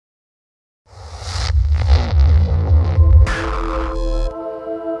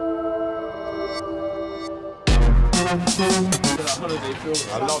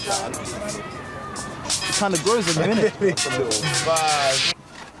I love that. It kind of grows in a minute. It's a little vibe.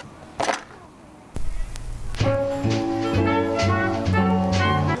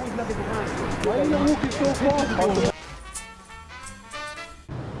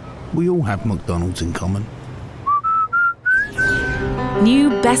 We all have McDonald's in common. New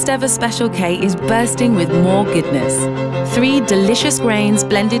Best Ever Special K is bursting with more goodness. 3 delicious grains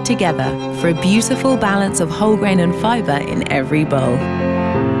blended together for a beautiful balance of whole grain and fibre in every bowl.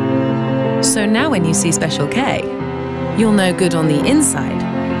 So now when you see Special K, you'll know good on the inside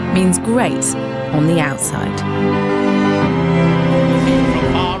means great on the outside.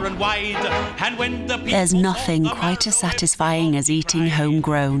 There's nothing quite as satisfying as eating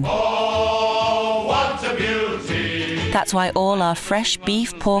homegrown. Oh, what a beauty! That's why all our fresh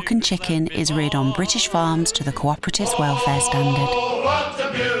beef, pork and chicken is reared on British farms to the Cooperative's welfare standard. Oh, what a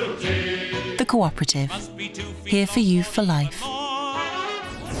beauty! The Cooperative, here for you for life.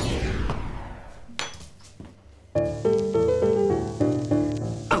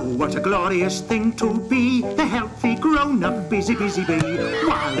 What a glorious thing to be, a healthy, grown-up, busy bee,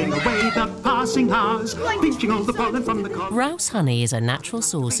 whiling away the passing hours, pinching all the pollen from the cob. Rouse honey is a natural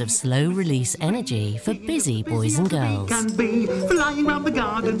source of slow-release energy for busy boys and girls. Can be flying round the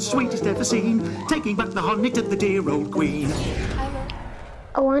garden, sweetest ever seen, taking back the honey to the dear old queen.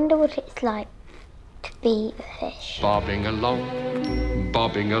 I wonder what it's like to be a fish. Bobbing along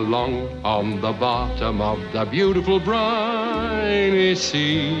on the bottom of the beautiful briny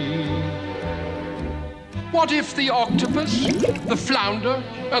sea. What if the octopus, the flounder,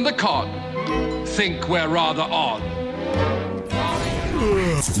 and the cod think we're rather odd?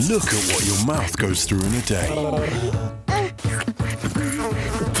 Look at what your mouth goes through in a day.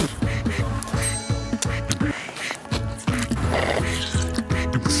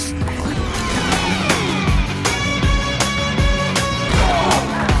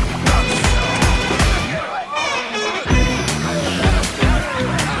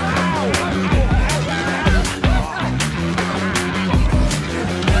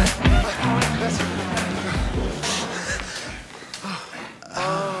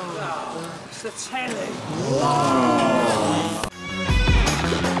 The telly.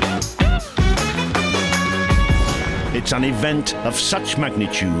 It's an event of such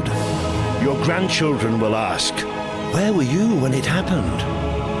magnitude. Your grandchildren will ask, where were you when it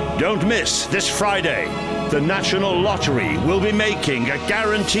happened? Don't miss this Friday. The National Lottery will be making a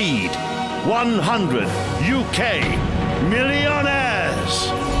guaranteed 100 UK millionaires.